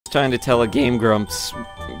trying to tell a Game Grumps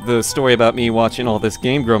the story about me watching all this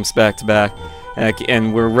Game Grumps back to back,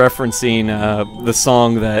 and we're referencing the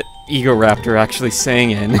song that Ego Raptor actually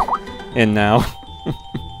sang in now.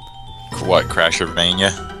 What,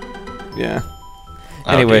 Crashermania? Yeah.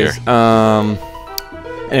 Oh, Anyways, dear.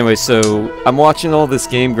 Anyway, so I'm watching all this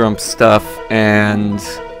Game Grumps stuff, and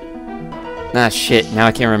shit. Now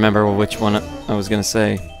I can't remember which one I was gonna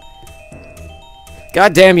say.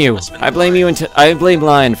 God damn you! I blame you. I blame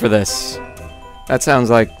Lion for this. That sounds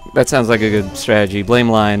like a good strategy. Blame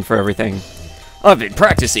Lion for everything. I've been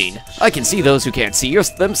practicing. I can see those who can't see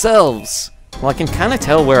themselves. Well, I can kind of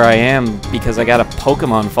tell where I am because I got a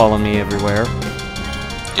Pokemon following me everywhere.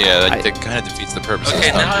 Yeah, that kind of defeats the purpose.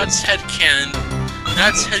 Okay, of now it's headcanon.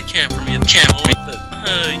 That's headcanon for me. The channel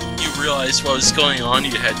that you realized what was going on.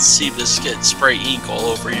 You had Seabiscuit spray ink all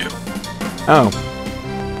over you. Oh.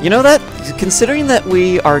 You know that? Considering that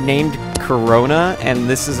we are named Corona and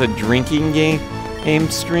this is a drinking game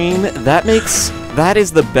stream, that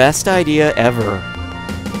is the best idea ever.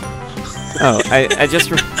 Oh, I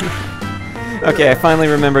just... Okay, I finally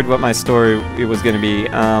remembered what my story was going to be.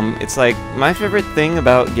 It's like, my favorite thing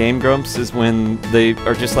about Game Grumps is when they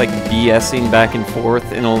are just like BSing back and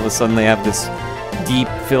forth and all of a sudden they have this deep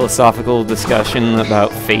philosophical discussion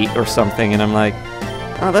about fate or something, and I'm like,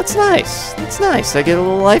 oh, that's nice. That's nice. I get a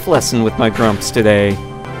little life lesson with my Grumps today.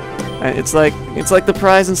 It's like the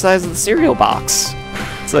prize and size of the cereal box.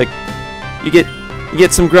 It's like you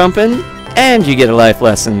get some grumping and you get a life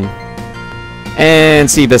lesson. And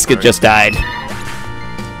Seabiscuit just died.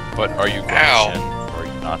 But are you Grump, Shin, or are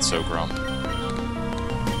you not so Grump?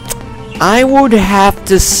 I would have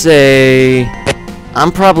to say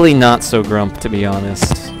I'm probably not so Grump, to be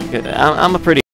honest. I'm a pretty